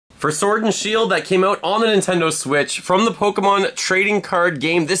For Sword and Shield that came out on the Nintendo Switch from the Pokemon trading card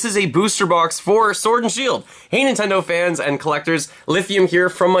game, this is a booster box for Sword and Shield. Hey Nintendo fans and collectors, Lithium here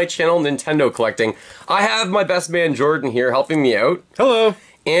from my channel Nintendo Collecting. I have my best man Jordan here helping me out. Hello.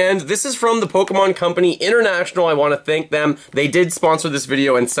 And this is from the Pokemon Company International. I want to thank them. They did sponsor this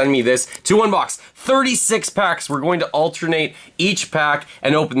video and send me this to unbox 36 packs. We're going to alternate each pack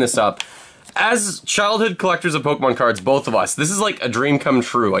and open this up. As childhood collectors of Pokemon cards, both of us, this is like a dream come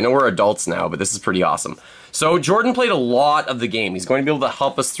true. I know we're adults now, but this is pretty awesome. So Jordan played a lot of the game. He's going to be able to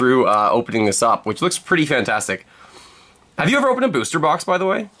help us through opening this up, which looks pretty fantastic. Have you ever opened a booster box, by the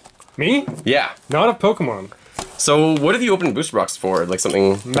way? Me? Yeah. Not of Pokemon. So what have you opened a booster box for? Like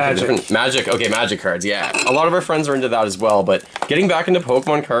something Magic. different? Magic. Okay, Magic cards, yeah. A lot of our friends are into that as well, but getting back into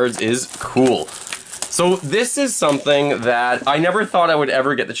Pokemon cards is cool. So this is something that I never thought I would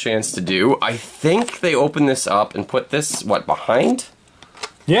ever get the chance to do. I think they open this up and put this, what, behind?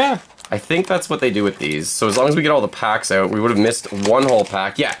 Yeah. I think that's what they do with these. So as long as we get all the packs out, we would have missed one whole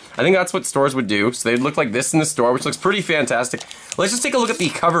pack. Yeah, I think that's what stores would do. So they'd look like this in the store, which looks pretty fantastic. Let's just take a look at the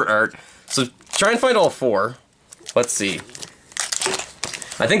cover art. So try and find all four. Let's see.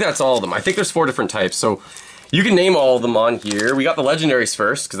 I think that's all of them. I think there's 4 different types. So you can name all of them on here. We got the legendaries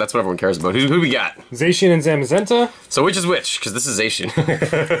first, because that's what everyone cares about. Who we got? Zacian and Zamazenta. So which is which? Because this is Zacian.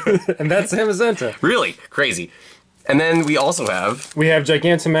 And that's Zamazenta. Really? Crazy. And then we also have... We have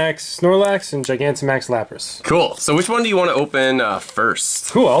Gigantamax Snorlax and Gigantamax Lapras. Cool. So which one do you want to open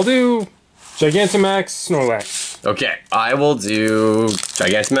first? Cool, I'll do Gigantamax Snorlax. Okay, I will do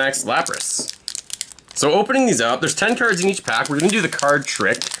Gigantamax Lapras. So opening these up, there's 10 cards in each pack. We're going to do the card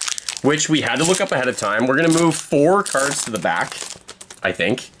trick, which we had to look up ahead of time. We're going to move 4 cards to the back, I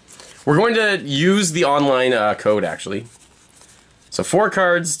think. We're going to use the online code, actually. So 4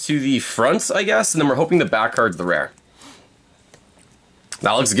 cards to the front, I guess, and then we're hoping the back card's the rare.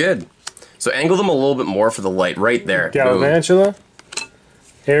 That looks good. So angle them a little bit more for the light, right there. Galvantula,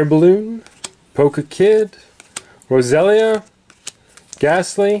 Air Balloon, Poke Kid, Roselia,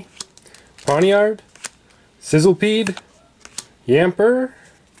 Ghastly, Pawniard, Sizzlepede, Yamper,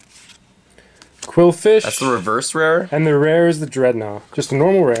 Quillfish. That's the reverse rare. And the rare is the Dreadnought. Just a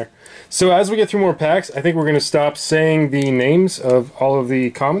normal rare. So as we get through more packs, I think we're going to stop saying the names of all of the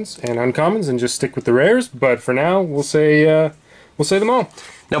commons and uncommons and just stick with the rares. But for now, we'll say them all.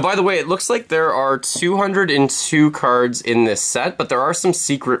 Now, by the way, it looks like there are 202 cards in this set, but there are some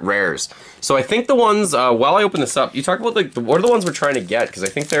secret rares. So I think the ones, while I open this up, you talk about like what are the ones we're trying to get? Because I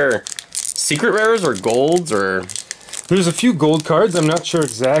think they're secret rares or golds or... There's a few gold cards, I'm not sure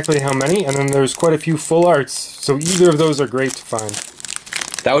exactly how many, and then there's quite a few full arts, so either of those are great to find.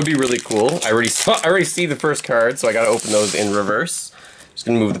 That would be really cool. I already see the first card, so I gotta open those in reverse. Just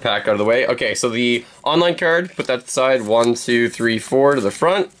gonna move the pack out of the way. Okay, so the online card, put that aside. 1, 2, 3, 4 to the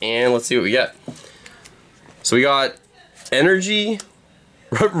front, and let's see what we get. So we got Energy,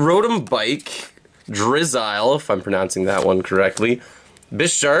 Rotom Bike, Drizzile, if I'm pronouncing that one correctly,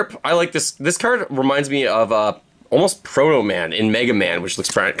 Bisharp. I like this. This card reminds me of almost Proto Man in Mega Man, which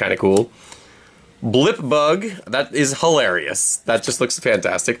looks kind of cool. Blipbug, that is hilarious. That just looks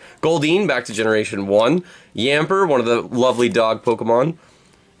fantastic. Goldeen, back to Generation 1. Yamper, one of the lovely dog Pokemon.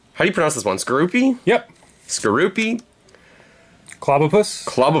 How do you pronounce this one? Skorupi? Yep. Skorupi. Clobopus.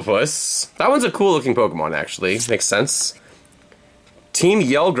 Clobopus. That one's a cool looking Pokemon, actually. Makes sense. Team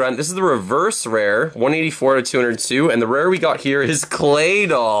Yellgrunt, this is the reverse rare, 184 to 202, and the rare we got here is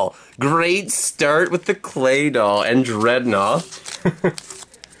Claydol. Great start with the Claydol and Dreadnought.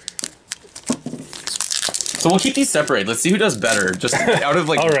 So we'll keep these separated. Let's see who does better, just out of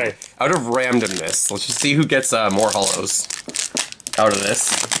like, all right. Out of randomness. Let's just see who gets more hollows out of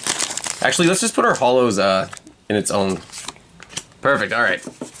this. Actually, let's just put our hollows in its own. Perfect. All right.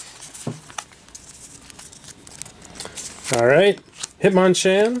 All right.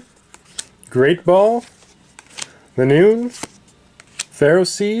 Hitmonchan, Great Ball, Lanoon,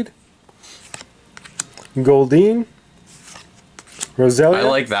 Ferroseed, Goldeen, Roselia. I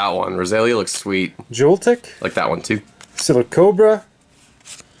like that one. Roselia looks sweet. Joltik. I like that one too. Silicobra,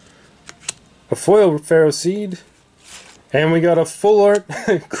 a foil Ferroseed, and we got a full art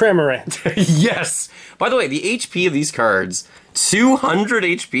Cramorant. Yes! By the way, the HP of these cards, 200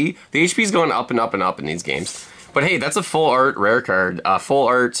 HP. The HP's going up and up and up in these games. But hey, that's a full art rare card. Full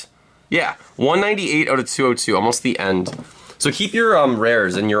art, yeah, 198 out of 202, almost the end. So keep your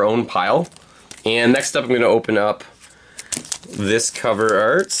rares in your own pile. And next up, I'm going to open up this cover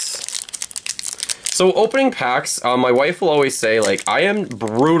art. So opening packs, my wife will always say, like, I am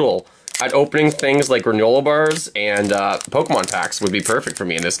brutal at opening things like granola bars, and Pokemon packs would be perfect for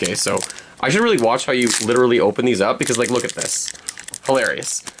me in this case. So I should really watch how you literally open these up, because, like, look at this.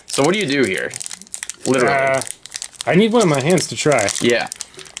 Hilarious. So what do you do here? Literally. I need one in my hands to try. Yeah.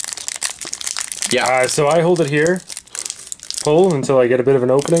 Yeah. So I hold it here, pull until I get a bit of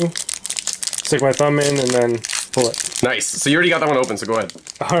an opening, stick my thumb in, and then pull it. Nice. So you already got that one open, so go ahead.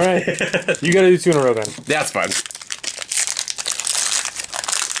 All right. You gotta do 2 in a row then. That's fun.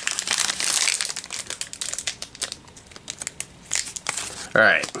 All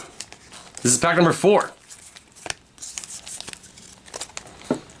right. This is pack number 4.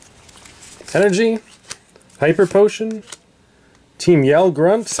 Energy, Hyper Potion, Team Yell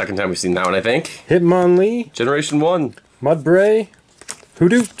Grunt, Second time we've seen that one, I think. Hitmonlee, Generation 1. Mudbray,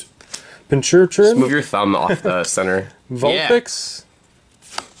 Hoothoot, Pinchurchin, Move your thumb off the center. Vulpix,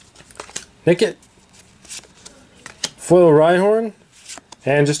 Nickit, Foil Rhyhorn,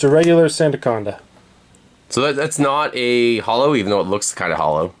 and just a regular Sandaconda. So that's not a hollow, even though it looks kind of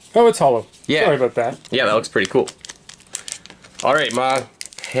hollow. Oh, it's hollow. Yeah. Sorry about that. Yeah, that looks pretty cool. All right, my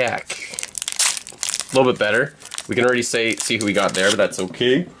pack. A little bit better. We can already see who we got there, but that's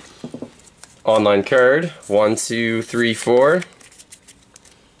okay. Online card. 1, 2, 3, 4.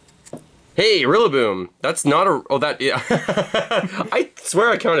 Hey, Rillaboom. That's not a... Oh, that... Yeah. I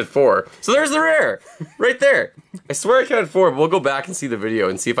swear I counted 4. So there's the rare. Right there. I swear I counted 4, but we'll go back and see the video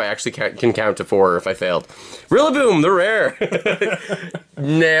and see if I actually can count to 4 or if I failed. Rillaboom, the rare.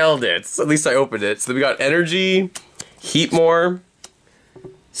 Nailed it. So at least I opened it. So then we got Energy, Heatmore,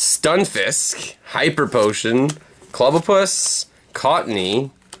 Stunfisk, Hyper Potion, Clobbopus,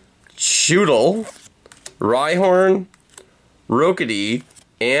 Cottony, Choodle, Rhyhorn, Rookidee,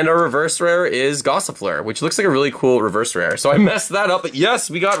 and our reverse rare is Gossifleur, which looks like a really cool reverse rare. So I messed that up, but yes,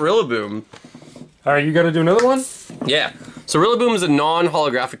 we got Rillaboom. Alright, you gotta do another one? Yeah. So Rillaboom is a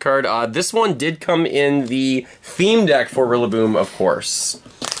non-holographic card. This one did come in the theme deck for Rillaboom, of course.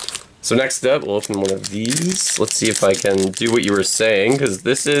 So next up, we'll open one of these. Let's see if I can do what you were saying, because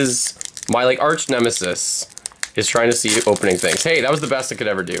this is my like arch nemesis, is trying to see opening things. Hey, that was the best I could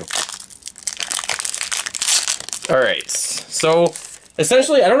ever do. All right, so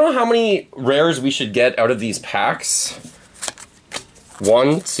essentially, I don't know how many rares we should get out of these packs.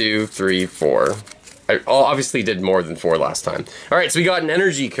 1, 2, 3, 4. I obviously did more than 4 last time. All right, so we got an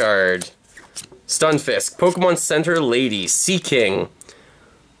energy card, Stunfisk, Pokemon Center Lady, Seaking,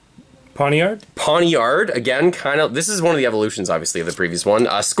 Pawniard, again, kind of, this is one of the evolutions, obviously, of the previous one.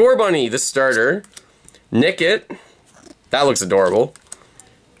 Scorbunny, the starter. Nickit, that looks adorable.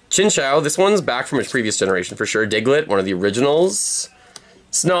 Chinchou, this one's back from its previous generation for sure. Diglett, one of the originals.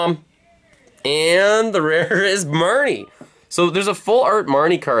 Snom. And the rare is Marnie. So there's a full art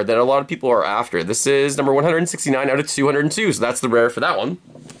Marnie card that a lot of people are after. This is number 169 out of 202, so that's the rare for that one.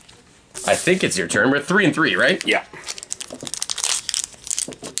 I think it's your turn. We're at 3 and 3, right? Yeah.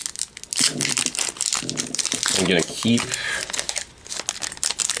 I'm gonna keep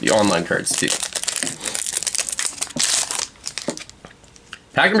the online cards too.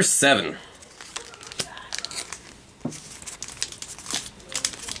 Pack number 7.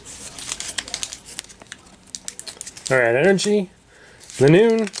 Alright, Energy,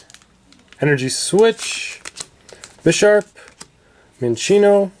 Lanoon, Energy Switch, Bisharp,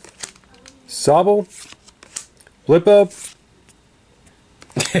 Minccino, Sobble, Blipbub,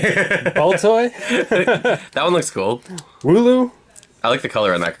 Baltoy, That one looks cool. Wooloo, I like the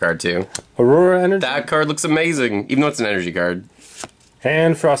color on that card too. Aurora Energy, That card looks amazing, even though it's an energy card.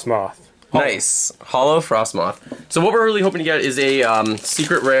 and Frostmoth. Nice. Hollow Frostmoth. So what we're really hoping to get is a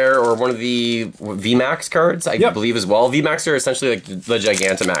secret rare or one of the VMAX cards, I believe as well. VMAX are essentially like the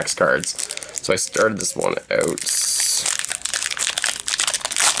Gigantamax cards. So I started this one out.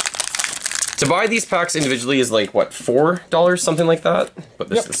 To buy these packs individually is like, what, $4? Something like that? Put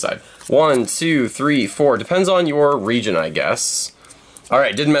this to the side. 1, 2, 3, 4. Depends on your region, I guess.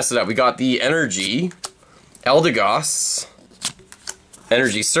 Alright, didn't mess it up. We got the Energy, Eldegoss,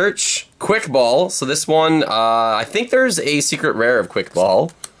 Energy Search, Quick Ball. So this one, I think there's a secret rare of Quick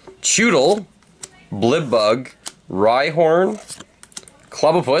Ball. Choodle, Blibbug, Rhyhorn,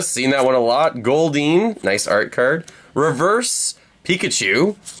 Clobbopus, seen that one a lot. Goldeen, nice art card. Reverse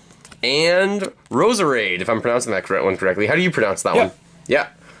Pikachu, and Roserade, if I'm pronouncing that one correctly. How do you pronounce that one? Yeah.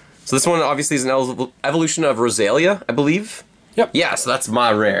 So this one obviously is an evolution of Rosalia, I believe. Yep. Yeah, so that's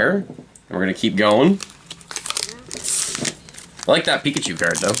my rare. And we're gonna keep going. I like that Pikachu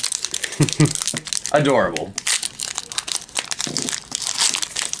card, though. Adorable.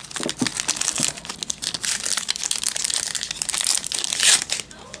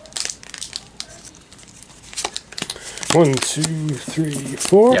 One, two, three,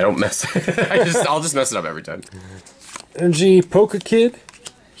 four. Yeah, don't mess. I'll just mess it up every time. Energy Pokekid,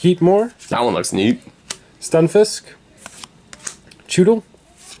 Heatmore, That one looks neat. Stunfisk, Choodle,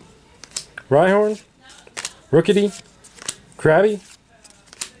 Rhyhorn, Rookity, Krabby,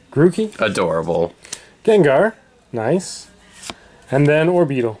 Grookey, Adorable. Gengar, nice, and then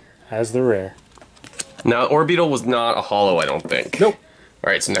Orbeetle as the rare. Now, Orbeetle was not a holo, I don't think. Nope.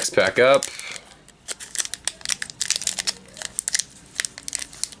 Alright, so next pack up.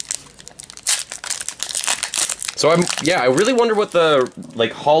 So I really wonder what the,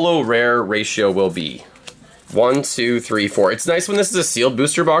 like, holo rare ratio will be. 1, 2, 3, 4. It's nice when this is a sealed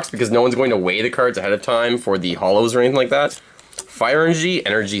booster box because no one's going to weigh the cards ahead of time for the holos or anything like that. Fire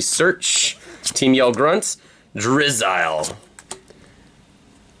Energy Search, Team Yell Grunt, Drizzile,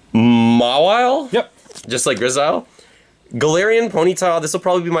 Mawile? Yep. Just like Drizzile. Galarian Ponyta, this will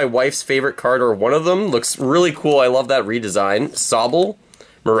probably be my wife's favorite card or one of them. Looks really cool, I love that redesign. Sobble,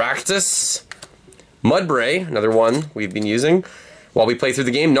 Maractus, Mudbray, another one we've been using while we play through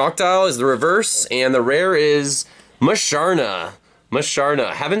the game. Noctowl is the reverse, and the rare is Musharna.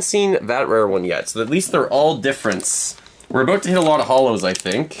 Musharna. Haven't seen that rare one yet, so at least they're all different. We're about to hit a lot of holos, I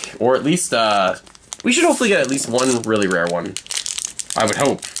think. Or at least, we should hopefully get at least one really rare one. I would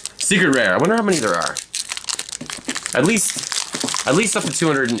hope. Secret rare. I wonder how many there are. At least up to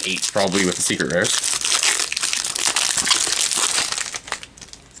 208, probably, with the secret rares.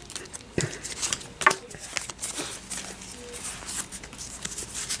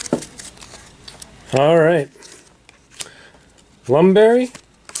 Alright. Lumberry,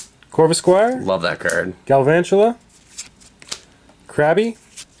 Corvisquire, Love that card. Galvantula, Krabby,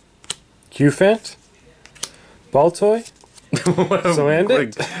 Cufant, Baltoy,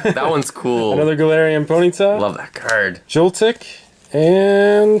 Salandit. That one's cool. Another Galarian Ponyta, Love that card. Joltik,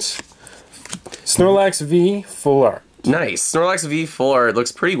 and Snorlax V Full Art. Nice. Snorlax V Full Art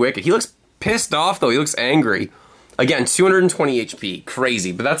looks pretty wicked. He looks pissed off, though. He looks angry. Again, 220 HP.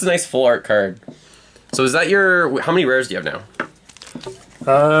 Crazy. But that's a nice full art card. So is that your... How many rares do you have now?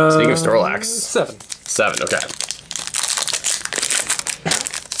 Speaking of Snorlax. 7. 7, okay.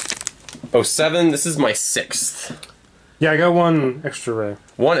 Oh, 7. This is my 6th. Yeah, I got one extra rare.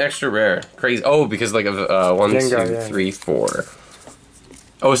 One extra rare. Crazy. Oh, because like of 1, Gengar, 2, yeah. 3, 4.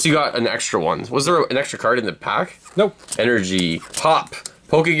 Oh, so you got an extra one. Was there an extra card in the pack? Nope. Energy. Pop.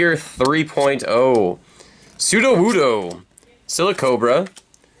 Pokegear 3.0. Sudowoodo. Silicobra.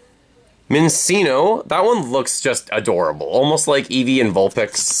 Mincino. That one looks just adorable. Almost like Eevee and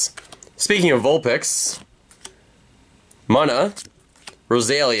Vulpix. Speaking of Vulpix. Mana.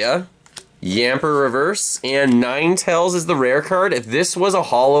 Rosalia. Yamper Reverse. And Ninetales is the rare card. If this was a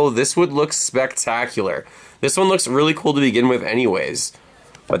holo, this would look spectacular. This one looks really cool to begin with anyways.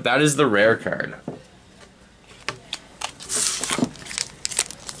 But that is the rare card.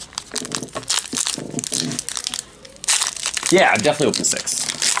 Yeah, I've definitely opened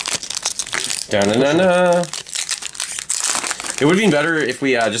 6. Da-na-na-na. It would have been better if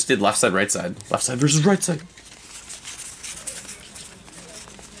we just did left side, right side. Left side versus right side.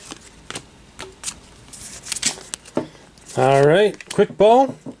 Alright, Quick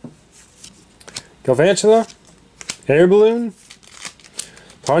Ball, Galvantula, Air Balloon,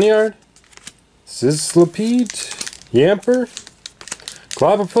 Pawniard, Sizzlipede, Yamper,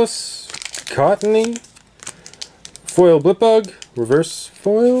 Clobbopus, Cottony, Foil Blipbug, Reverse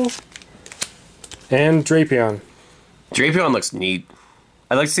Foil, and Drapion. Drapion looks neat.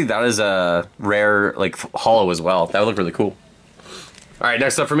 I'd like to see that as a rare, like, holo as well. That would look really cool. Alright,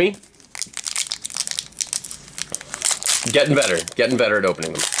 next up for me. Getting better at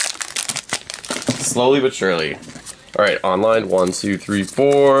opening them. Slowly but surely. Alright, online, 1, 2, 3,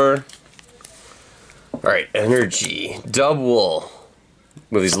 4. Alright, Energy. Dubwool.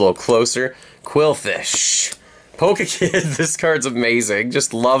 Move these a little closer. Quillfish. Pokekid, this card's amazing.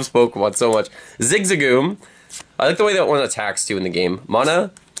 Just loves Pokemon so much. Zigzagoon. I like the way that one attacks too in the game.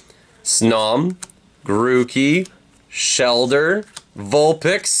 Mana. Snom. Grookey. Shelder.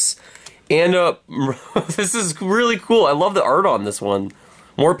 Vulpix. And this is really cool. I love the art on this one.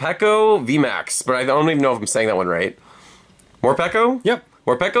 Morpeko VMAX, but I don't even know if I'm saying that one right. Morpeko? Yep.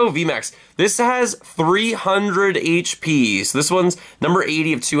 Morpeko VMAX. This has 300 HP. So this one's number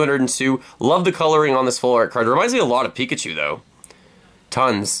 80 of 202. Love the coloring on this full art card. Reminds me a lot of Pikachu, though.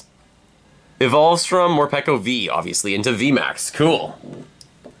 Tons. Evolves from Morpeko V, obviously, into VMAX. Cool.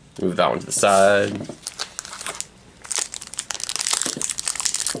 Move that one to the side.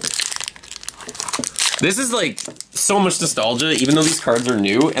 This is like so much nostalgia, even though these cards are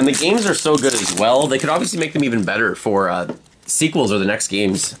new, and the games are so good as well. They could obviously make them even better for sequels or the next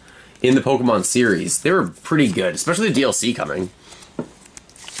games in the Pokemon series. They were pretty good, especially the DLC coming.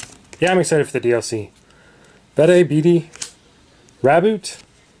 Yeah, I'm excited for the DLC. Bede, Beedee, Raboot,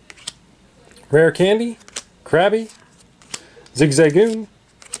 Rare Candy, Krabby, Zigzagoon,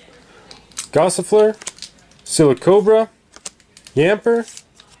 Gossifleur, Silicobra, Yamper,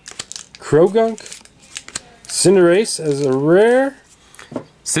 Krogunk, Cinderace as a rare.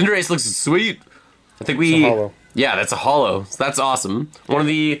 Cinderace looks sweet. I think It's a holo. Yeah, that's a holo. So that's awesome. One of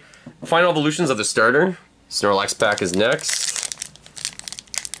the final evolutions of the starter. Snorlax pack is next.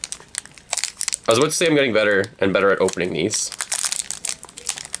 I was about to say I'm getting better and better at opening these.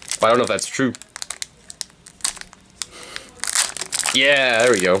 But I don't know if that's true. Yeah,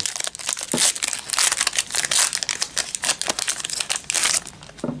 there we go.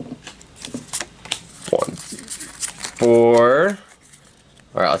 One, 4.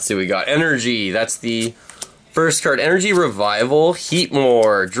 Alright, let's see what we got. Energy, that's the first card. Energy Revival,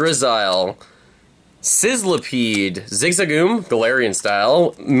 Heatmore, Drizzile, Sizzlipede, Zigzagoon, Galarian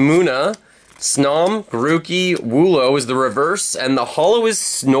style, Munna, Snom, Grookey, Woolo is the reverse, and the holo is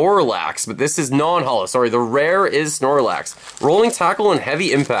Snorlax, but this is non-holo. Sorry, the rare is Snorlax. Rolling Tackle and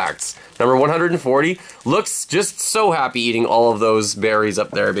Heavy Impacts, number 140. Looks just so happy eating all of those berries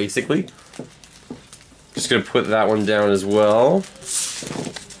up there, basically. Just gonna put that one down as well.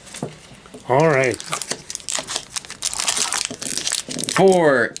 All right.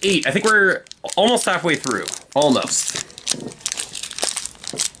 4, 8. I think we're almost halfway through. Almost.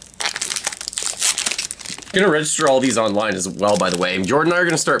 Gonna register all these online as well, by the way. And Jordan and I are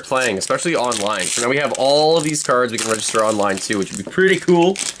gonna start playing, especially online. So now we have all of these cards we can register online too, which would be pretty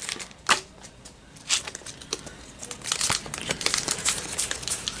cool.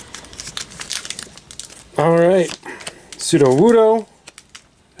 All right. Sudowoodo,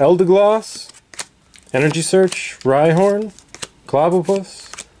 Eldegoss, Energy Search, Rhyhorn,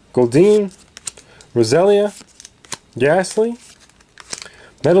 Clobbopus, Goldeen, Roselia, Ghastly,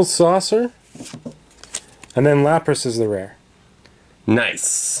 Metal Saucer, and then Lapras is the rare.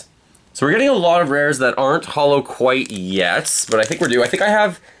 Nice. So we're getting a lot of rares that aren't holo quite yet, but I think we're due. I think I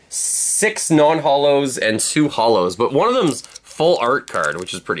have 6 non-holos and 2 holos, but one of them's full art card,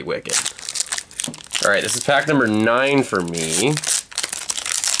 which is pretty wicked. Alright, this is pack number 9 for me.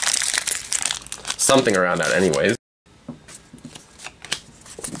 Something around that anyways. 1,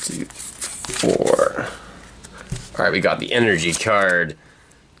 2, 4. Alright, we got the energy card.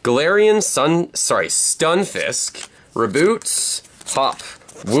 Galarian Stunfisk, Reboot, Hop,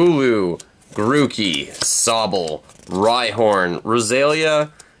 Wooloo, Grookey, Sobble, Rhyhorn,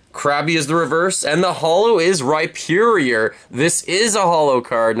 Roselia, Krabby is the reverse, and the holo is Rhyperior. This is a holo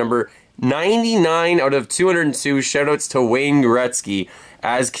card, number 99 out of 202. Shoutouts to Wayne Gretzky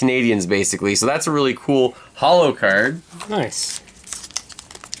as Canadians, basically. So that's a really cool holo card. Nice.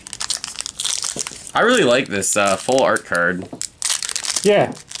 I really like this full art card.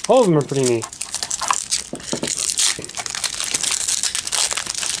 Yeah, all of them are pretty neat.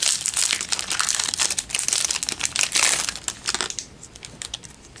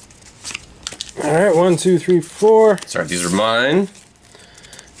 All right, 1, 2, 3, 4. Sorry, these are mine.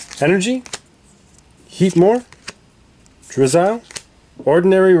 Energy, Heatmore, Drizzile,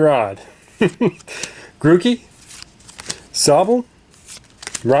 Ordinary Rod, Grookey, Sobble,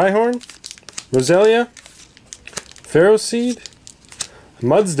 Rhyhorn, Roselia, Ferroseed,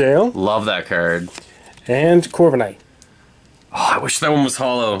 Mudsdale, Love that card. and Corviknight. Oh, I wish that one was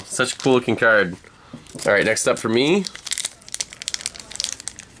holo. Such a cool looking card. Alright, next up for me.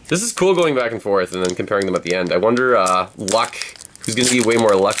 This is cool going back and forth and then comparing them at the end. I wonder, luck, who's going to be way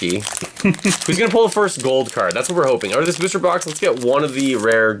more lucky? Who's going to pull the first gold card? That's what we're hoping. Out of this booster box, let's get one of the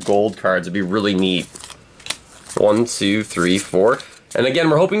rare gold cards. It'd be really neat. 1, 2, 3, 4. And again,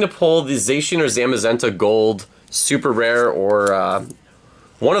 we're hoping to pull the Zacian or Zamazenta gold super rare, or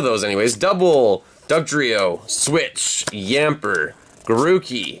one of those anyways. Double, Dugtrio, Switch, Yamper,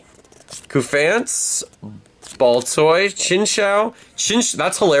 Grookey, Kufance, Baltoy, Chinchou.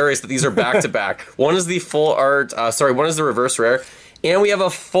 That's hilarious that these are back to back. One is the full art, one is the reverse rare. And we have a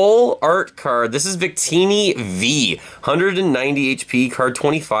full art card. This is Victini V. 190 HP, card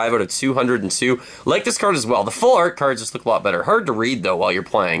 25 out of 202. Like this card as well. The full art cards just look a lot better. Hard to read though while you're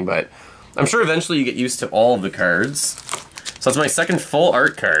playing, but I'm sure eventually you get used to all of the cards. So that's my second full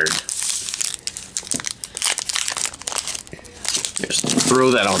art card. Just throw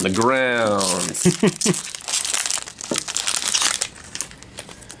that on the ground.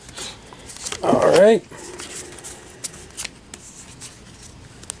 All right.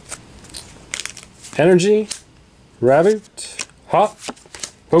 Energy, Rabbit, Hop,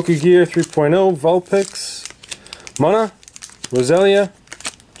 Pokegear 3.0, Vulpix, Munna, Roselia,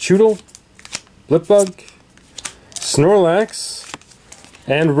 Choodle, Blipbug, Snorlax,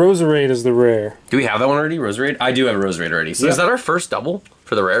 and Roserade is the rare. Do we have that one already, Roserade? I do have a Roserade already. So Yeah. is that our first double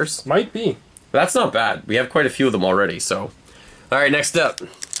for the rares? Might be. That's not bad. We have quite a few of them already, so. Alright, next up.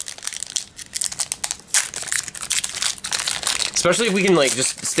 Especially if we can like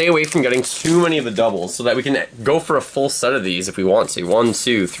just stay away from getting too many of the doubles so that we can go for a full set of these if we want to. 1,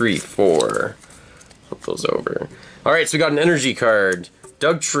 2, 3, 4. Flip those over. Alright, so we got an energy card.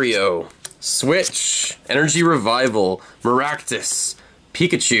 Dugtrio. Switch. Energy Revival. Maractus.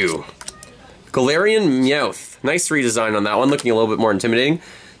 Pikachu. Galarian Meowth. Nice redesign on that one, looking a little bit more intimidating.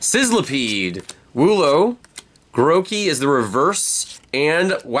 Sizzlipede. Woolo. Grookey is the reverse.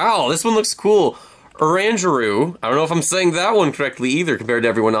 And, wow, this one looks cool. Orangeru. I don't know if I'm saying that one correctly either compared to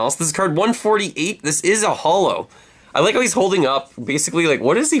everyone else. This is card 148. This is a holo. I like how he's holding up, basically, like,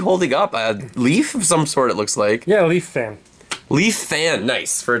 what is he holding up? A leaf of some sort, it looks like. Yeah, Leaf Fan. Leaf Fan,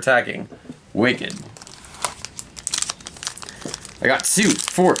 nice, for attacking. Wicked. I got 2,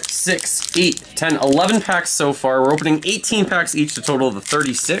 4, 6, 8, 10, 11 packs so far. We're opening 18 packs each to total of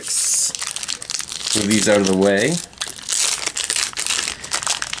 36. Move these out of the way.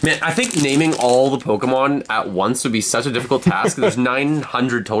 Man, I think naming all the Pokemon at once would be such a difficult task. There's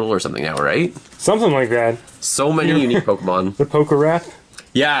 900 total or something now, right? Something like that. So many unique Pokemon. The Poker Wrap.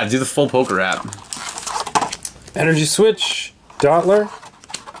 Yeah, do the full Poker Wrap. Energy Switch. Dottler.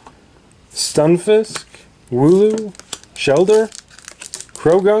 Stunfisk. Wooloo. Shelder.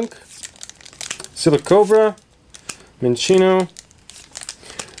 Krogunk. Silicobra. Minccino.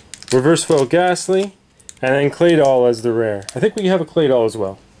 Reverse Foil Ghastly. And then Claydol as the rare. I think we have a Claydol as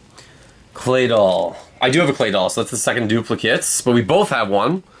well. Claydol. I do have a Claydol, so that's the second duplicates, but we both have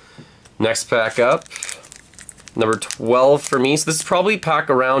one. Next pack up. Number 12 for me. So this is probably pack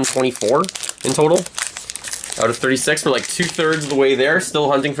around 24 in total. Out of 36, we're like 2/3 of the way there.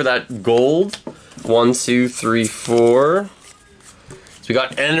 Still hunting for that gold. 1, 2, 3, 4. So we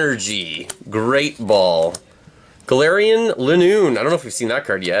got Energy, Great Ball, Galarian Linoone. I don't know if we've seen that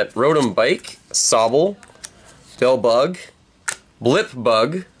card yet. Rotom Bike, Sobble, Delbug,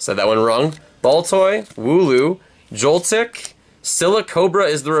 Blipbug, said that one wrong, Baltoy, Wooloo, Joltik, Silicobra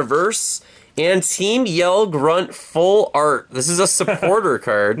is the reverse, and Team Yell Grunt full art. This is a supporter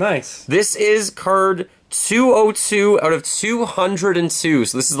card. Nice. This is card 202 out of 202,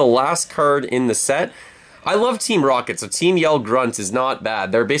 so this is the last card in the set. I love Team Rocket, so Team Yell Grunt is not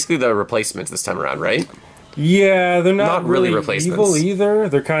bad. They're basically the replacements this time around, right? Yeah, they're not really replacements. evil either.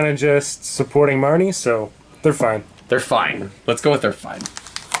 They're kind of just supporting Marnie, so they're fine. They're fine. Let's go with they're fine.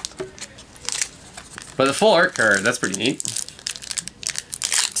 But the full art card, that's pretty neat.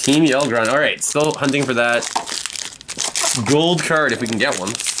 Team Yell Grunt. Alright, still hunting for that gold card if we can get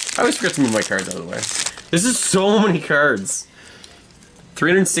one. I always forget to move my cards out of the way. This is so many cards.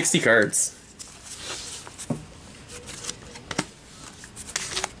 360 cards.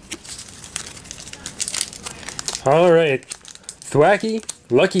 Alright. Thwackey,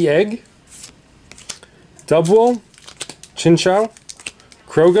 Lucky Egg, Dubwool, Chinchou,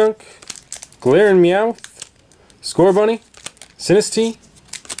 Krogunk, Galarian Meowth, Scorbunny, Sinistea,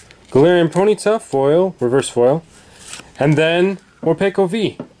 Galarian Ponyta, foil, reverse foil, and then Morpeko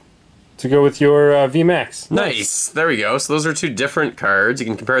V to go with your VMAX. Nice. There we go. So those are 2 different cards. You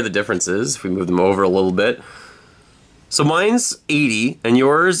can compare the differences if we move them over a little bit. So mine's 80 and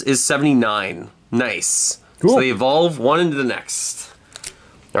yours is 79. Nice. Cool. So they evolve one into the next.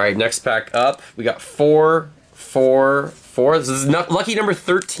 Alright, next pack up. We got 4, 4, 4. This is lucky number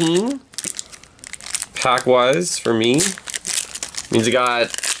 13. Pack-wise for me. Means I got,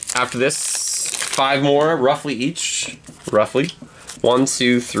 after this, 5 more, roughly each. Roughly. 1,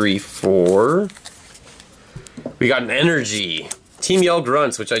 2, 3, 4. We got an Energy. Team Yell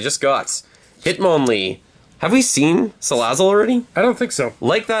Grunts, which I just got. Hitmonlee. Have we seen Salazzle already? I don't think so.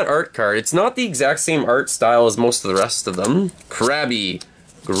 Like that art card. It's not the exact same art style as most of the rest of them. Krabby,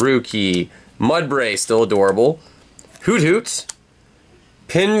 Grookey, Mudbray, still adorable. Hoot Hoot,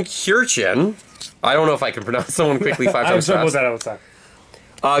 Pincurchin. I don't know if I can pronounce someone quickly 5 times I'm fast. that all the time.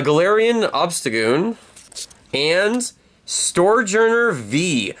 Galarian Obstagoon, and Storjourner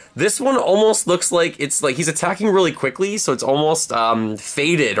V. This one almost looks like it's like he's attacking really quickly, so it's almost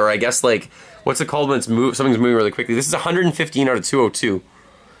faded, or I guess like, what's it called when it's something's moving really quickly? This is 115 out of 202.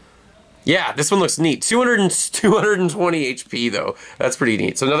 Yeah, this one looks neat. 220 HP though. That's pretty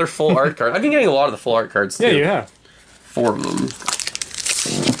neat. So another full art card. I've been getting a lot of the full art cards too. Yeah, you have. 4 of them.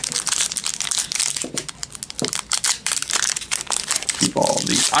 Keep all of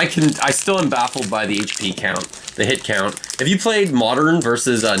these. I still am baffled by the HP count, the hit count. If you played modern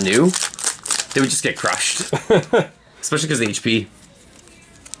versus new, they would just get crushed. Especially because of the HP.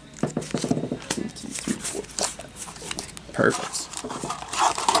 Perfect.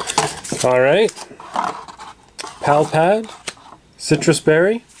 Alright. Palpad, Citrus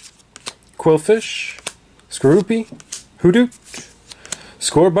Berry, Quillfish, Skorupi, Hoodoo,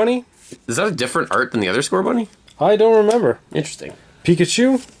 Scorbunny. Is that a different art than the other Scorbunny? I don't remember. Interesting.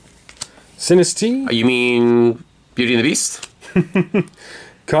 Pikachu, Sinistee, You mean Beauty and the Beast?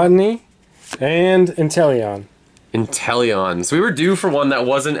 Cottonee, and Inteleon. Inteleon. So we were due for one that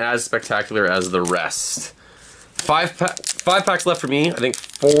wasn't as spectacular as the rest. Five packs left for me. I think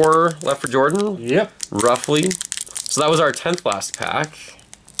 4 left for Jordan. Yep. Roughly. So that was our 10th last pack.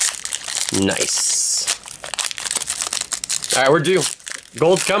 Nice. Alright, we're due.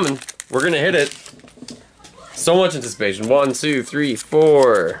 Gold's coming. We're gonna hit it. So much anticipation. 1, 2, 3,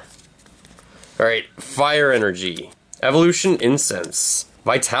 4. Alright, Fire Energy. Evolution Incense.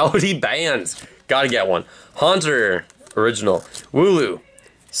 Vitality Band. Gotta get one. Haunter. Original. Wooloo.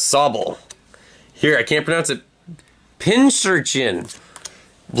 Sobble. Here, I can't pronounce it. Pincurchin.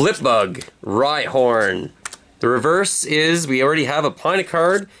 Blipbug. Rhyhorn. The reverse is, we already have a Piney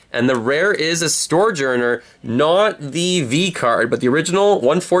card, and the rare is a Storejourner, not the V card, but the original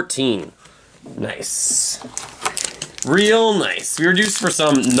 114. Nice. Real nice. We were due for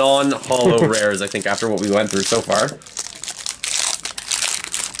some non-holo rares, I think, after what we went through so far.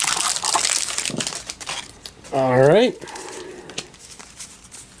 Alright.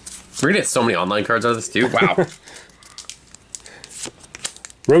 We're gonna get so many online cards out of this, too. Wow.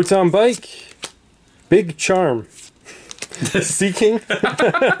 Rotom Bike. Big Charm. Seeking.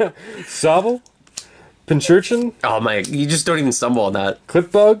 Sobble. Pincurchin. Oh my, you just don't even stumble on that.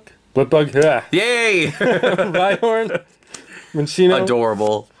 Clipbug. Blipbug. Yeah. Yay! Rhyhorn. Minccino.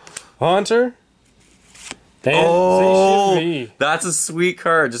 Adorable. Haunter. And Oh, Zacian V. that's a sweet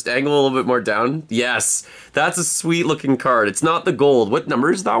card. Just angle a little bit more down. Yes, that's a sweet looking card. It's not the gold. What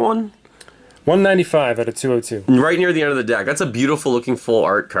number is that one? 195 out of 202. Right near the end of the deck. That's a beautiful looking full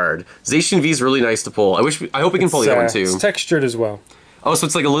art card. Zacian V is really nice to pull. I hope we can pull the other one too. It's textured as well. Oh, so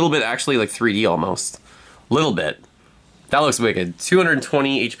it's like a little bit actually like 3D almost. Little bit. That looks wicked.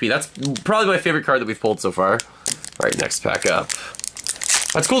 220 HP. That's probably my favorite card that we've pulled so far. All right, next pack up.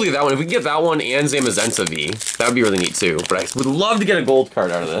 That's cool to get that one. If we can get that one and Zamazenta V, that would be really neat too. But I would love to get a gold card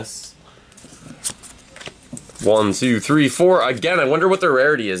out of this. 1, 2, 3, 4. Again, I wonder what the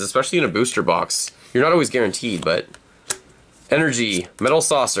rarity is, especially in a booster box. You're not always guaranteed, but... Energy, Metal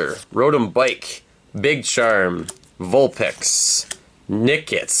Saucer, Rotom Bike, Big Charm, Vulpix,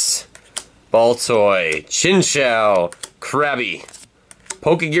 Nickets, Baltoy, Chinchou, Krabby.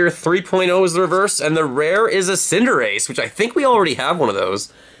 Pokegear 3.0 is the reverse, and the rare is a Cinderace, which I think we already have one of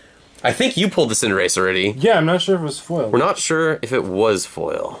those. I think you pulled the Cinderace already. Yeah, I'm not sure if it was foil. We're not sure if it was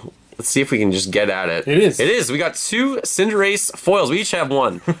foil. Let's see if we can just get at it. It is. It is. We got 2 Cinderace foils. We each have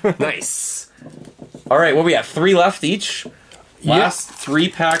 1. Nice. All right, what we have? 3 left each. Last 3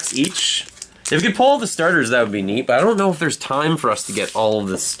 packs each. If we could pull all the starters, that would be neat, but I don't know if there's time for us to get all of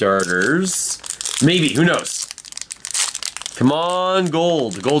the starters. Maybe. Who knows? Come on,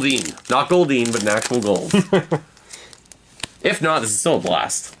 gold. Goldeen. Not Goldeen, but an actual gold. If not, this is still a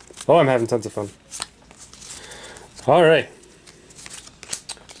blast. Oh, I'm having tons of fun. Alright.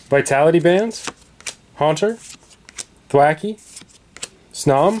 Vitality Bands. Haunter. Thwackey.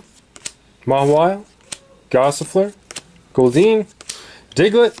 Snom. Mawile. Gossifleur. Goldeen.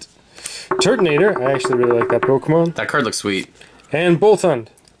 Diglett. Turtonator. I actually really like that Pokemon. That card looks sweet. And Boltund.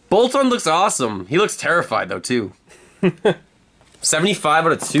 Boltund looks awesome. He looks terrified, though, too. 75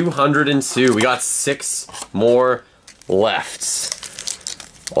 out of 202. We got 6 more left.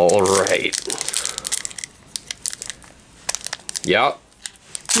 All right. Yep.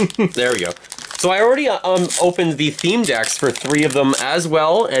 There we go. So I already opened the theme decks for 3 of them as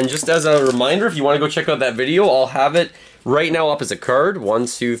well. And just as a reminder, if you want to go check out that video, I'll have it right now up as a card. 1,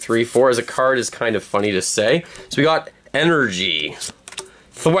 2, 3, 4. As a card is kind of funny to say. So we got Energy,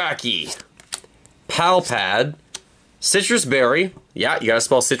 Thwackey, Palpad, Citrus Berry. Yeah, you gotta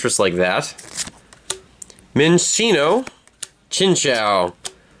spell citrus like that. Minccino, Chinchou,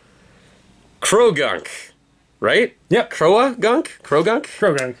 Krogunk, right? Yep. Croagunk?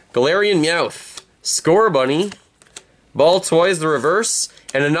 Croagunk. Galarian Meowth, Scorbunny, Baltoy the reverse,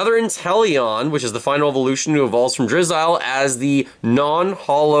 and another Inteleon, which is the final evolution who evolves from Drizzile as the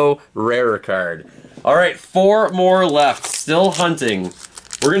non-holo rare card. Alright, 4 more left. Still hunting.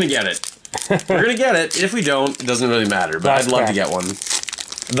 We're gonna get it. We're gonna get it. If we don't, it doesn't really matter, but I'd love to get one.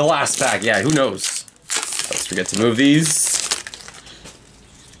 The last pack, yeah, who knows? Let's forget to move these.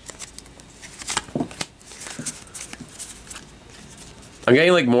 I'm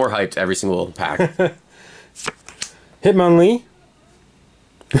getting like more hyped every single pack. Hitmonlee.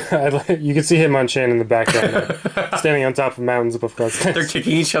 You can see Hitmonchan in the background, standing on top of mountains above clouds. They're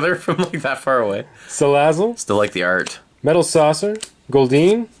kicking each other from like that far away. Salazzle. Still like the art. Metal Saucer.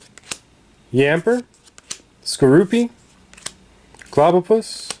 Goldeen. Yamper. Skorupi.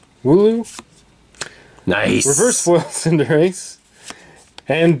 Clobopus. Wooloo. Nice. Reverse foil Cinderace.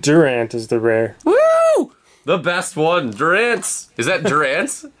 And Durant is the rare. Woo! The best one. Durant. Is that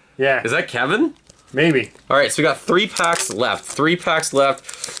Durant? Yeah. Is that Kevin? Maybe. Alright, so we got 3 packs left. 3 packs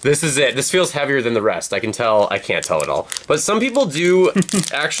left. This is it. This feels heavier than the rest. I can tell. I can't tell at all. But some people do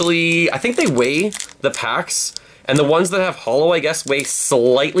actually, I think they weigh the packs. And the ones that have hollow, I guess, weigh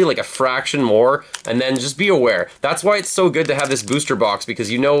slightly, like a fraction more. And then just be aware. That's why it's so good to have this booster box, because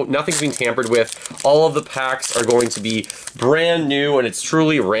you know nothing's been tampered with. All of the packs are going to be brand new, and it's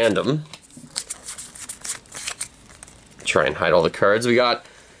truly random. Try and hide all the cards. We got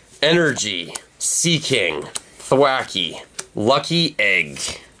Energy, Seaking, Thwackey, Lucky Egg,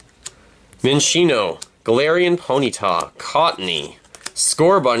 Minchino, Galarian Ponyta, Cottony,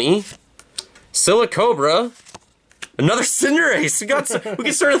 Scorbunny, Silicobra, another Cinderace. We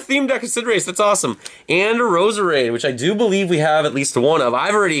can start a theme deck of Cinderace. That's awesome. And a Roserade, which I do believe we have at least one of.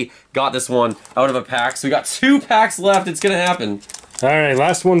 I've already got this one out of a pack, so we got 2 packs left. It's gonna happen. All right,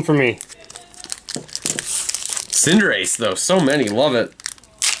 last one for me. Cinderace, though. So many. Love it.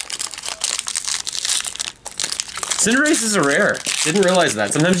 Cinderace is a rare. Didn't realize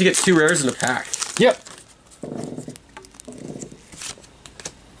that. Sometimes you get 2 rares in a pack. Yep.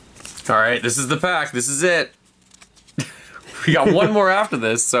 Alright, this is the pack. This is it. We got one more after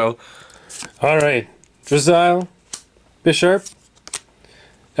this, so... All right. Drizzile, Bisharp,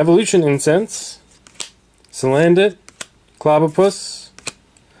 Evolution Incense, Salandit, Clobbopus,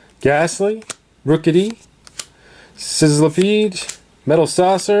 Ghastly, Rookidee, Sizzlipede, Metal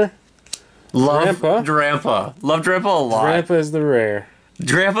Saucer, Love Drampa. Drampa. Love Drampa a lot. Drampa is the rare.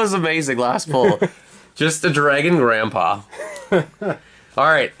 Drampa's amazing. Last pull. Just a dragon grandpa.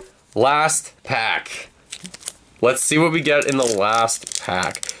 Alright, last pack. Let's see what we get in the last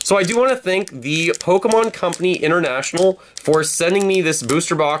pack. So I do want to thank the Pokemon Company International for sending me this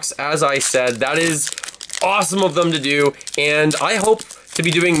booster box. As I said, that is awesome of them to do, and I hope to be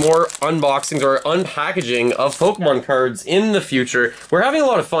doing more unboxings or unpackaging of Pokemon cards in the future. We're having a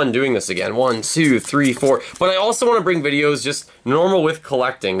lot of fun doing this again. 1, 2, 3, 4. But I also want to bring videos just normal with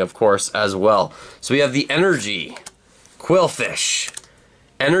collecting, of course, as well. So we have the Energy, Quillfish,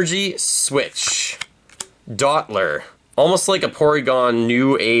 Energy Switch, Dottler, almost like a Porygon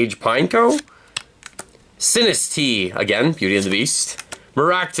New Age Pineco, Sinistee, again, Beauty and the Beast,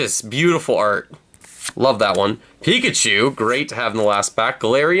 Maractus, beautiful art. Love that one. Pikachu, great to have in the last pack.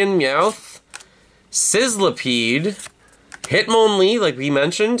 Galarian Meowth, Sizzlipede, Hitmonlee, like we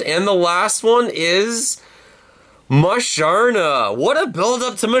mentioned, and the last one is Musharna. What a build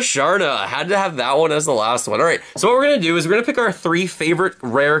up to Musharna. I had to have that one as the last one. All right, so what we're going to do is we're going to pick our 3 favorite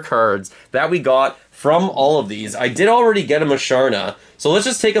rare cards that we got from all of these. I did already get a Musharna, so let's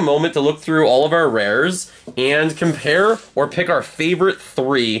just take a moment to look through all of our rares and compare or pick our favorite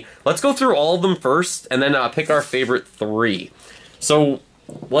 3. Let's go through all of them first and then pick our favorite 3. So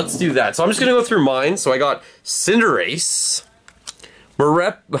let's do that. So I'm just going to go through mine. So I got Cinderace,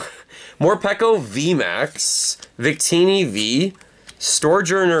 Morpeko VMAX, Victini V,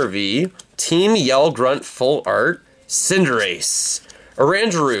 Storjourner V, Team Yell Grunt Full Art, Cinderace,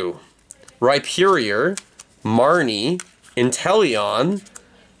 Oranguru, Rhyperior, Marnie, Inteleon,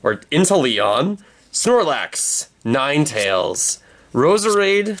 Snorlax, Ninetales,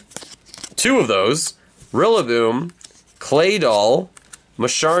 Roserade, 2 of those, Rillaboom, Claydol,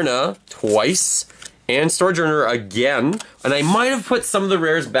 Musharna twice, and Storjourner again. And I might have put some of the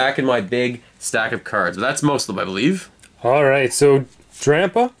rares back in my big stack of cards, but that's most of them, I believe. All right, so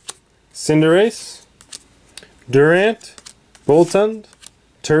Drampa, Cinderace, Durant, Boltund,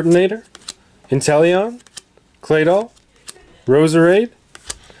 Turtonator, Inteleon, Claydol, Roserade,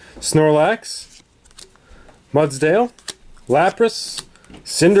 Snorlax, Mudsdale, Lapras,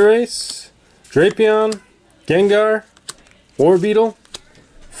 Cinderace, Drapion, Gengar, Orbeetle,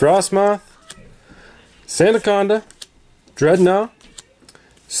 Frostmoth, Sandaconda, Dreadnought,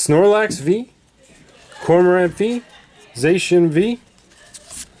 Snorlax V, Cormorant V, Zacian V,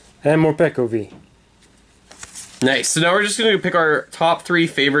 and Morpeko V. Nice. So now we're just going to pick our top 3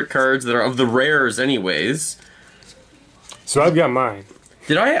 favorite cards that are of the rares anyways. So I've got mine.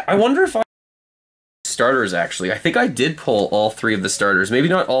 I wonder if I... starters, actually. I think I did pull all 3 of the starters. Maybe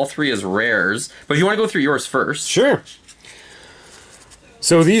not all 3 as rares, but if you want to go through yours first. Sure.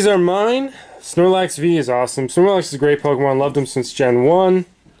 So these are mine. Snorlax V is awesome. Snorlax is a great Pokemon. Loved him since Gen 1.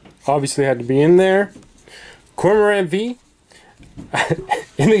 Obviously had to be in there. Cormorant V.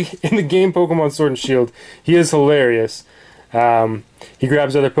 in the game Pokemon Sword and Shield, he is hilarious. He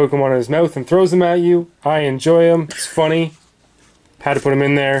grabs other Pokemon in his mouth and throws them at you. I enjoy him. It's funny. Had to put him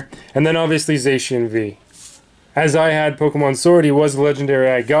in there. And then obviously Zacian V. As I had Pokemon Sword, he was the legendary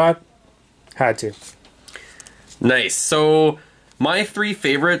I got. Had to. Nice. So my three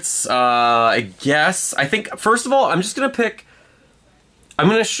favorites, I think, first of all, I'm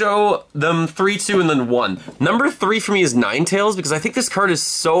going to show them 3, 2, and then 1. Number 3 for me is Ninetales, because I think this card is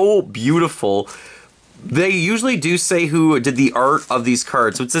so beautiful. They usually do say who did the art of these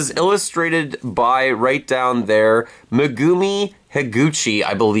cards. So it says illustrated by, right down there, Megumi Higuchi,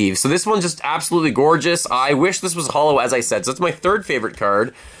 I believe. So this one's just absolutely gorgeous. I wish this was holo, as I said. So it's my third favorite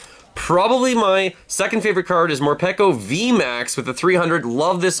card. Probably my second favorite card is Morpeko VMAX with the 300.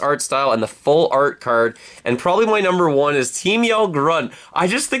 Love this art style and the full art card. And probably my number 1 is Team Yell Grunt. I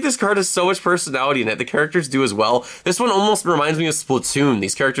just think this card has so much personality in it. The characters do as well. This one almost reminds me of Splatoon.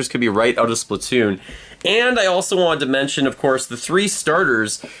 These characters could be right out of Splatoon. And I also wanted to mention, of course, the 3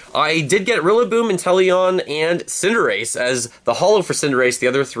 starters. I did get Rillaboom, Inteleon, and Cinderace as the holo for Cinderace. The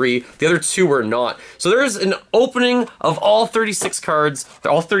other 2 were not. So there's an opening of all 36 cards,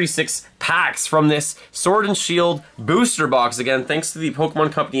 all 36 packs from this Sword and Shield booster box. Again, thanks to the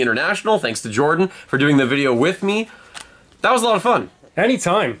Pokemon Company International, thanks to Jordan for doing the video with me. That was a lot of fun.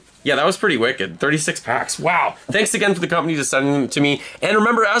 Anytime. Yeah, that was pretty wicked. 36 packs. Wow. Thanks again for the company to sending them to me. And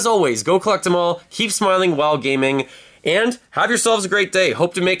remember, as always, go collect them all, keep smiling while gaming, and have yourselves a great day.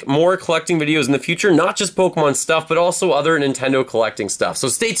 Hope to make more collecting videos in the future, not just Pokemon stuff, but also other Nintendo collecting stuff. So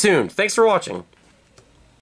stay tuned. Thanks for watching.